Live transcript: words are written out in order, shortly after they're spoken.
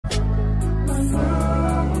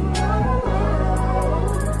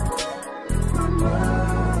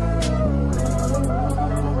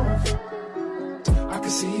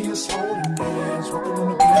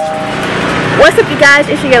What's up, you guys?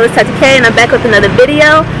 It's your girl Taty and I'm back with another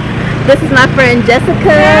video. This is my friend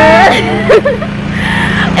Jessica.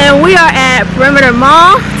 And we are at Perimeter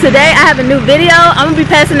Mall. Today I have a new video. I'm going to be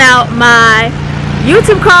passing out my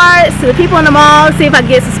YouTube cards to the people in the mall, see if I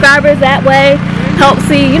can get subscribers that way. Help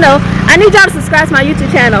see, you know, I need y'all to subscribe to my YouTube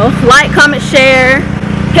channel. Like, comment, share,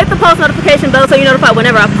 hit the post notification bell so you're notified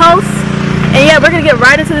whenever I post. And yeah, we're going to get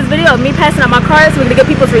right into this video of me passing out my cards. We're going to get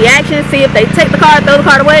people's reactions, see if they take the card, throw the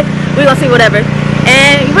card away. We're going to see whatever.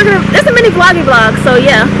 And we're going to, it's a mini vloggy vlog, so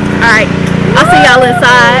yeah. Alright, I'll see y'all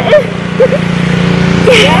inside.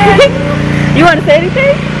 You want to say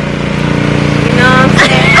anything? You know what I'm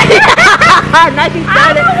saying? Now she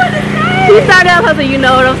started. She started out because you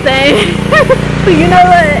know what I'm saying. You know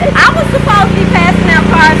what? I was supposed to be passing out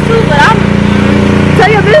cards too, but I'm...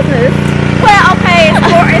 Tell your business. Well, okay,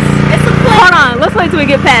 it's a play. Hold on, let's wait till we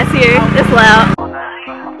get past here. It's loud.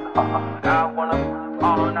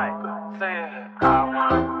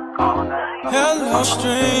 Hello,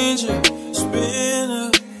 stranger. It's been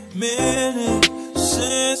a minute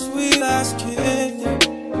since we last kicked it.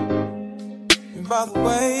 And by the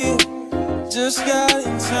way, just got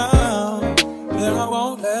in town, and I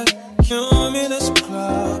won't let cumulus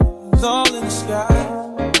clouds all in the sky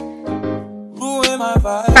ruin my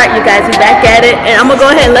vibe. Alright, you guys, we're back at it, and I'm gonna go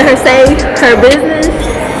ahead and let her say her business.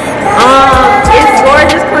 It's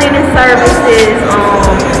Gorgeous Cleaning Services.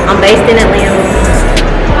 I'm based in Atlanta.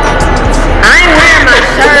 I ain't wearing my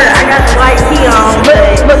shirt. I got the white tee on, but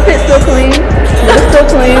it's still clean. But it's still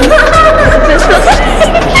clean. It's still clean.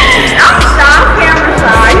 I'm shy. I'm camera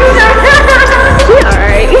shy. You know? She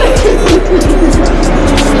alright.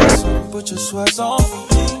 Put your sweats on for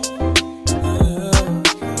me. Yeah.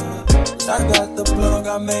 I got the plug.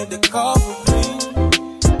 I made the call for me.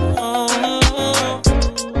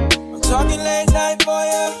 I'm talking late night for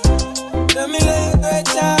ya. Let me lay a great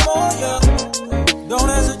time on ya. Don't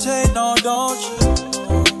hesitate, no, don't you?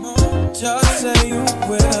 Just say you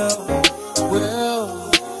will.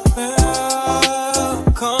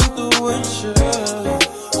 Come through and chill.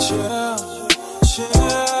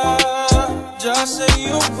 Just say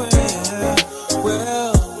you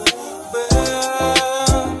will.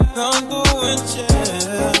 Come through and chill.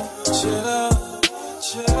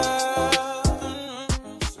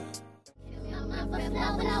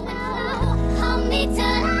 Hold me till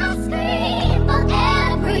I scream for air,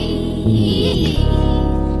 breathe,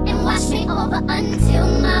 and wash me over until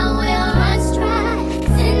my will runs dry.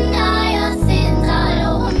 Send all your sins all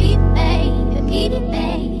over me, baby, baby,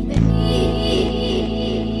 baby.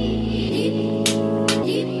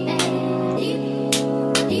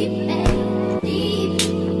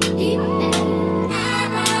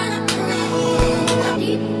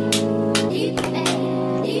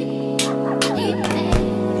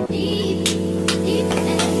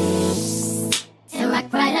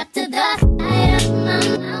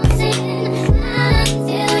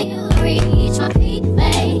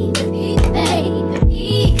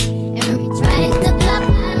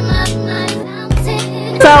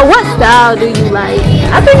 So what style do you like?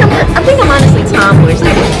 I think I'm honestly tomboyish.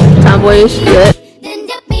 Tomboyish, good. Then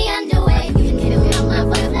dip me underway. You can get it on my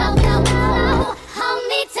foot. Hold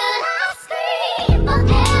me till I scream for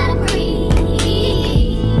air, breathe,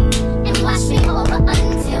 and wash me over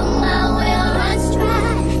until my will runs dry.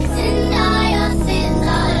 Send all your sins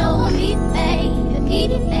all over me, baby,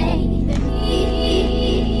 baby, baby.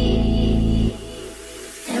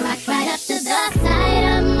 And rock right up to the side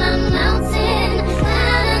of my mountain.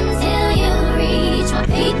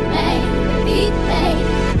 Peak, baby, peak, baby,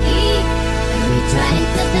 peak. Reach right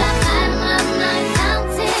into the bottom of my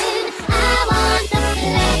mountain. I want to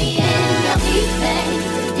play in your deep, baby,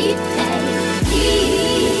 deep, baby,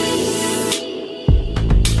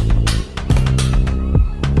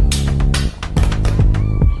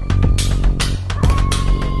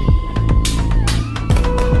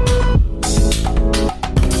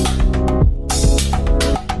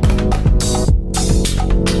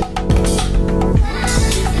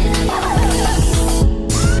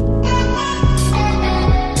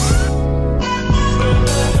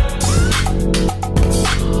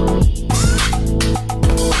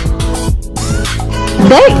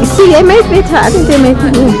 They make me tired. I think they make me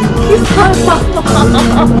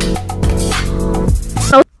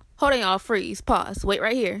Hold on, y'all. Freeze. Pause. Wait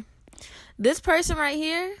right here. This person right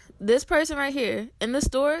here in the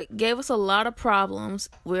store gave us a lot of problems.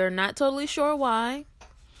 We're not totally sure why,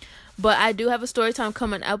 but I do have a story time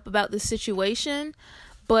coming up about this situation.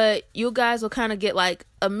 But you guys will kind of get like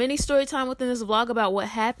a mini story time within this vlog about what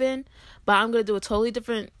happened. But I'm going to do a totally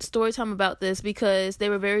different story time about this because they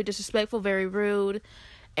were very disrespectful, very rude.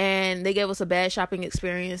 and they gave us a bad shopping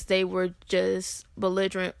experience. They were just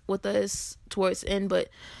belligerent with us towards the end, but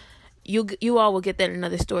you all will get that in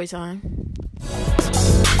another story time.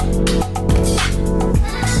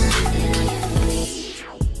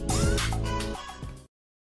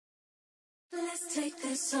 Let's take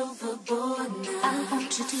this overboard now. I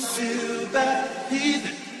want you to feel that heat,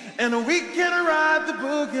 and we can ride the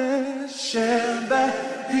boogie, share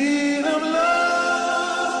that heat of love.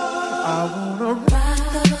 I wanna ride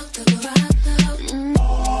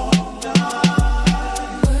all night,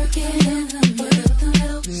 working the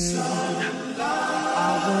middle.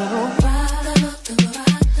 I wanna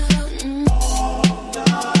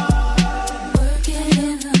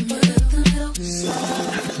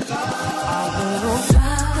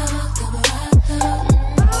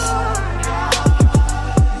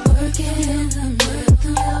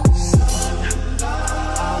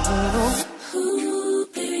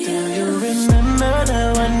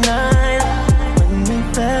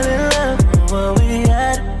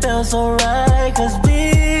so right, 'cause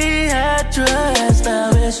we had trust.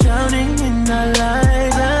 Now it's drowning in our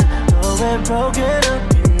lives. I know we're broken up,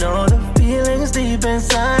 you know the feelings deep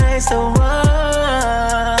inside. So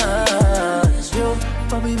it's you,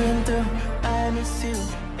 what we've been through. I miss you,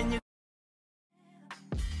 and you.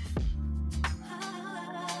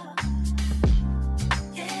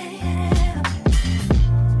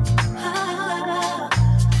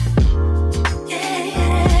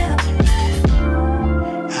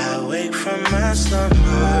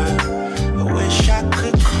 I wish I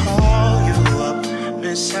could call you up,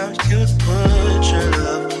 miss how you'd put your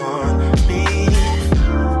love on me.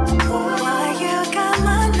 Boy, you got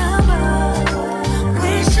my number.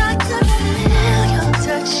 Wish I could feel your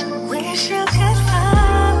touch. Wish you could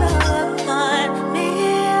follow up on me.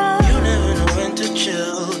 You never know when to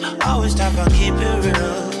chill. Always talk about keep it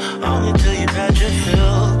real. Only till you've had your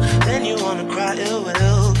fill. Then you wanna cry ill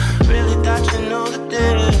will. Really thought you know the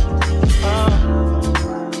deal.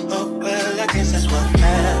 Oh, well, I guess that's what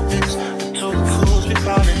happens. The two fools be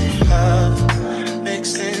falling in love,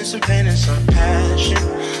 mixing some pain and some passion.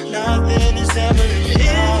 Nothing is ever enough. If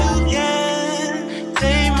you can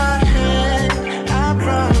take my hand, I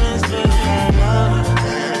promise to love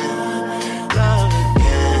again.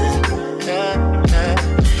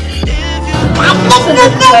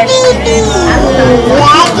 If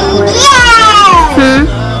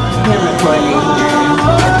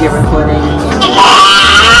You're recording.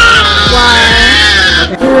 Why?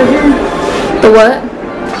 The what?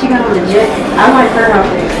 She got on the jet. I like her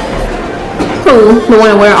outfit. Who? The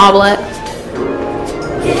one wearing all black?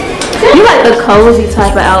 You like the cozy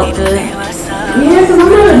type of outfit. Yeah, because I'm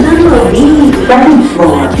not a none of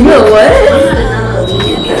You know what?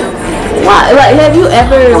 Why? Like, have you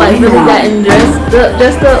ever like really gotten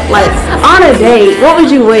dressed up like on a date? What would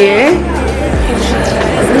you wear?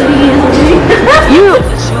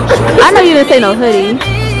 I know you didn't say no hoodie.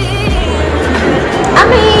 I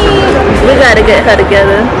mean, we gotta get her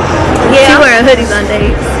together. Yeah. She wearing hoodies on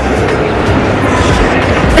dates.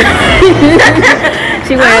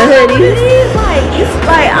 She wearing hoodies. It's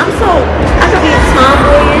like I could be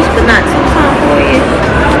tomboyish, but not too tomboyish.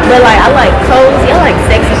 But like I like cozy, I like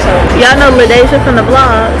sexy clothes. Y'all know LaDeja from the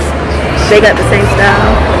vlogs. They got the same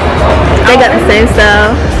style.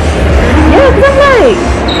 Yeah, cause I'm like,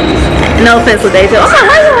 no offense, LaDeja. I'm like,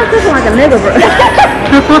 why you like dressing like a nigga, bro?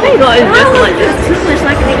 Why you always dressing like this? Too much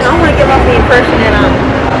like a nigga. I want to give off the impression that I'm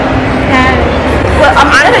well, I'm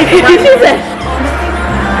honestly. She said,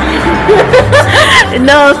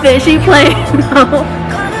 no offense, she playing.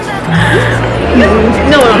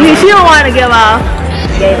 No, she don't want to give off.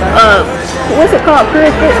 What's it called?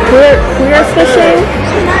 Queer fishing?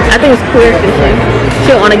 I think it's queer fishing.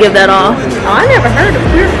 She don't want to give that off. Oh, I never heard of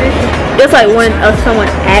queer fishing. It's like when someone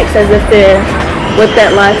acts as if they're with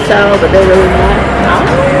that lifestyle, but they're really not. Oh,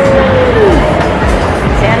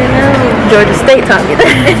 I don't know. Georgia State taught me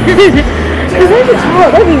that. Because they're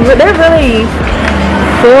really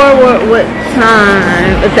forward with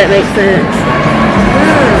time, if that makes sense.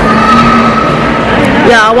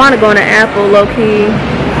 Yeah, I want to go into Apple low-key,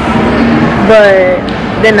 but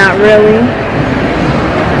then not really.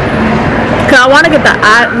 Because I want to get the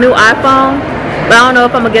new iPhone, but I don't know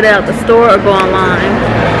if I'm going to get it out the store or go online.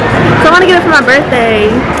 So I want to get it for my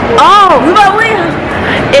birthday. Oh, we about to win.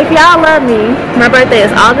 If y'all love me, my birthday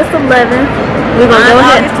is August 11th. We're going to go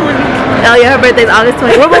ahead. August 20th. Oh yeah, her birthday's August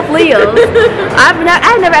 20th. We're both Leos. I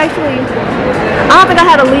never actually, I don't think I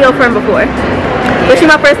had a Leo friend before. But she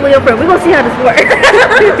my first Leo friend. We gonna see how this works.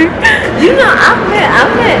 You know, I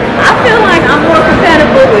feel like I'm more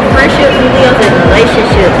compatible with friendships and Leos than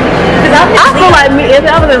relationships. Cause I feel like me, if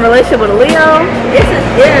I was in a relationship with a Leo,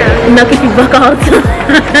 knock if you buck all the time.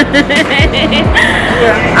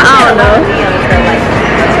 I don't know.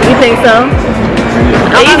 You think so?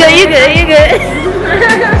 You good.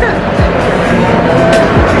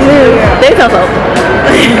 They talk so.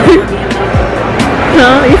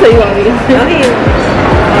 No, you say you want me.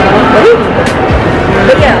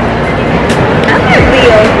 But yeah, I'm a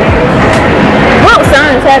Leo. What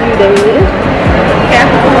signs have you, David?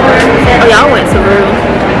 Capricorn. Oh, y'all went through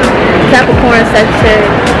Capricorn, Sagittarius.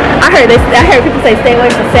 I heard people say stay away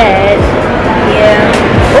from Sag. Yeah.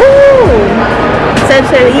 Ooh,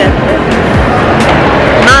 Sagittarius.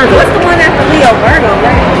 What's the one after Leo? Virgo,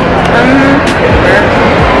 right?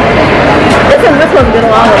 We're supposed to get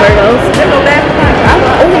along with Virgos.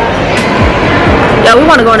 Yeah, we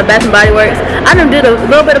want to go into Bath and Body Works. I done did a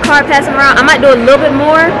little bit of car passing around. I might do a little bit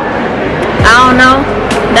more. I don't know.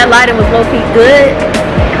 That lighting was low key good.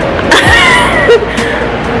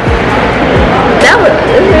 That was.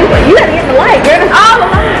 You gotta get the light, girl. Oh,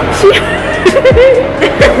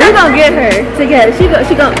 we're gonna get her together. She gonna.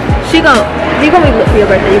 You gonna be lit for your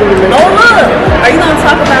birthday. You gonna be lit. Oh look! Are you gonna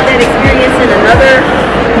talk about that experience in another?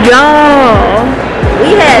 Y'all,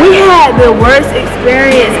 we had the worst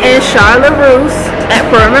experience in Charlotte Russe at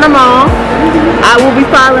Perimeter Mall. I will be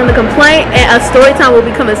filing the complaint, and a story time will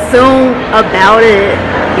be coming soon about it.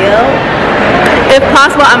 Yep. If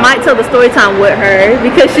possible, I might tell the story time with her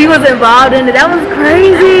because she was involved in it. That was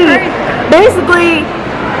crazy. Basically,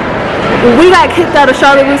 we got kicked out of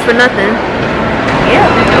Charlotte Russe for nothing. Yeah.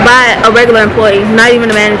 By a regular employee, not even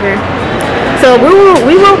a manager. So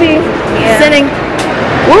we will be sending.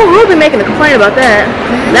 We'll be making a complaint about that.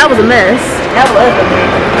 That was a mess. That was a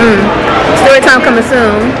mess. Story time coming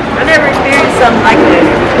soon. I never experienced something like that.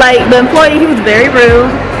 Like the employee, he was very rude.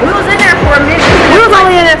 We was in there for a minute. We was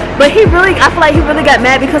only in there, but I feel like he really got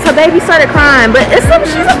mad because her baby started crying. But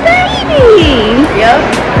she's a baby. Yep.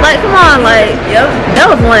 Like, come on, like, yep. That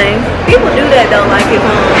was lame. People do that though, like if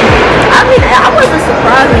I mean, I wasn't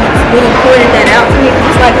surprised when he pointed that out to me.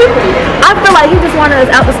 Just like people do that. I feel like he just wanted us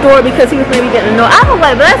out the store because he was maybe getting annoyed. I was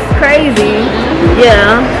like, but that's crazy.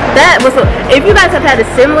 Yeah, that was. If you guys have had a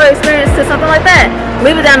similar experience to something like that,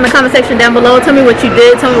 leave it down in the comment section down below. Tell me what you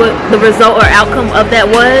did. Tell me what the result or outcome of that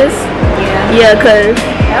was. Yeah, cause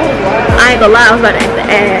that was wild. I ain't gonna lie, I was about to act the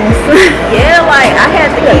ass. Yeah, like I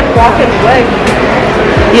had to keep walking away.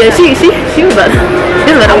 Yeah, she was about to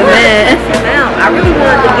get mad. I really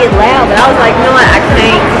wanted to get loud, but I was like, you know what, I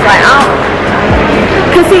can't. Like, I don't.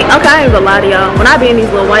 Cause see, okay, I ain't gonna lie to y'all. When I be in these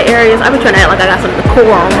little white areas, I be trying to act like I got something cool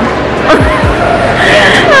on.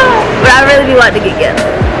 But I really do like to get ghetto.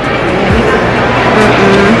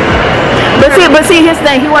 But see, his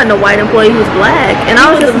thing, he wasn't a white employee, he was black, and I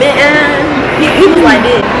was just he was like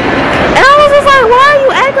this. And I was just like, why are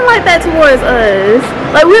you acting like that towards us?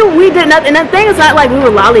 Like we did nothing. And the thing is not like we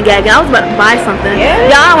were lollygagging. I was about to buy something.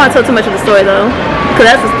 Yeah, I don't want to tell too much of the story though, cause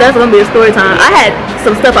that's gonna be a story time. I had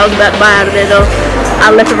some stuff I was about to buy out of there though. I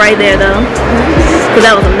left it right there though, cause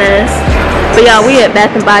that was a mess. But y'all, we at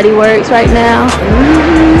Bath and Body Works right now.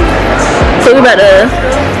 So we about to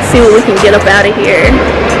see what we can get up out of here.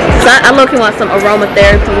 So I low-key want some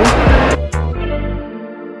aromatherapy.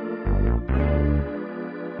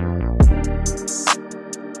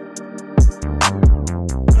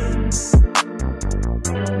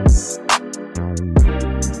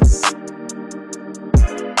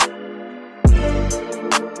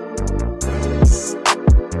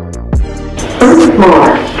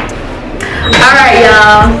 Alright,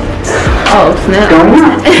 y'all. Oh, snap.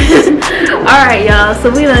 Alright, y'all. So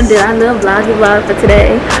we done did our little vloggy vlog for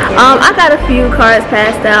today. I got a few cards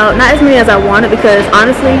passed out. Not as many as I wanted because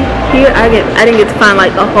honestly, here I didn't get to find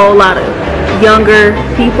like a whole lot of younger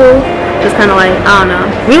people. Just kind of like, I don't know.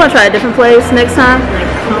 We're going to try a different place next time.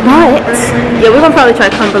 But, yeah, we're going to probably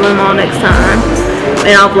try Cumberland Mall next time.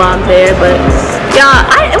 And I'll vlog there. But, y'all,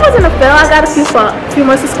 it wasn't a fail. I got a few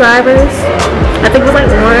more subscribers. I think it was like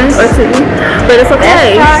 1 or 2. But it's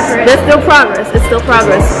okay. That's still progress. It's still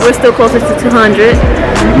progress. We're still closer to 200.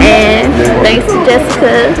 And thanks to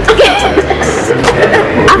Jessica.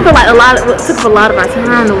 I feel like it took up a lot of our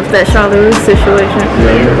time with that Charlotte Russe situation.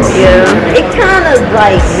 Yeah. It kind of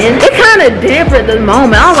like it kind of different the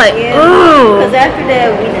moment. I was like, ooh. Because after that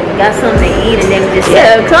we got something to eat and then we just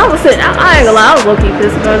cause I was sitting. I ain't gonna lie, I was low key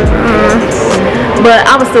pissed about it. But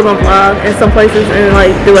I was still gonna vlog in some places and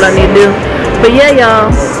like do what I need to do. But yeah, y'all.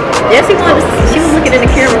 Yeah, she was looking in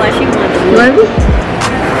the camera like she wanted to look.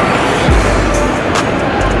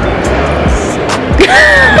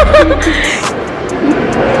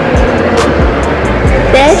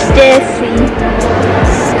 That's Jessie.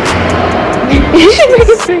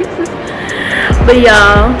 But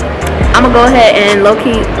y'all, I'm gonna go ahead and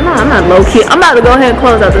low-key, no, I'm not low-key, I'm about to go ahead and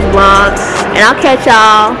close out this vlog, and I'll catch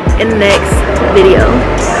y'all in the next video.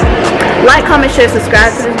 Like, comment, share,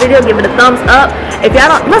 subscribe to this video, give it a thumbs up. If y'all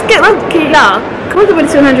don't, y'all, can we do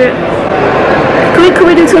 200? Can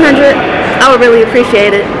we do 200? I would really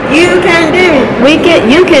appreciate it. You can do it.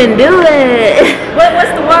 You can do it.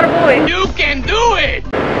 What's the water boy? You can do it!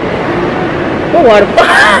 What water boy?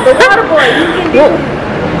 The water boy. You can do it.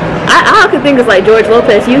 I could think it's like George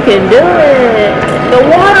Lopez. You can do it. The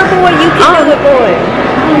water boy. You can do it, boy.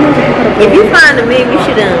 If you find the meme, you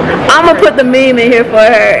should I'm gonna put the meme in here for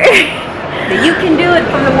her. You can do it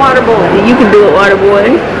from the water boy. You can do it, water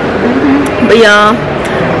boy. But y'all,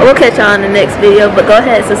 we'll catch y'all in the next video. But go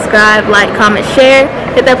ahead, subscribe, like, comment, share.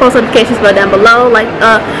 Hit that post notifications bell down below. Like,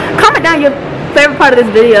 comment down your favorite part of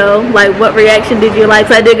this video. Like, what reaction did you like?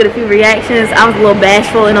 So I did get a few reactions. I was a little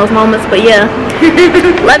bashful in those moments, but yeah.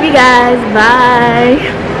 Love you guys. Bye.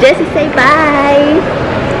 Jessie, say bye.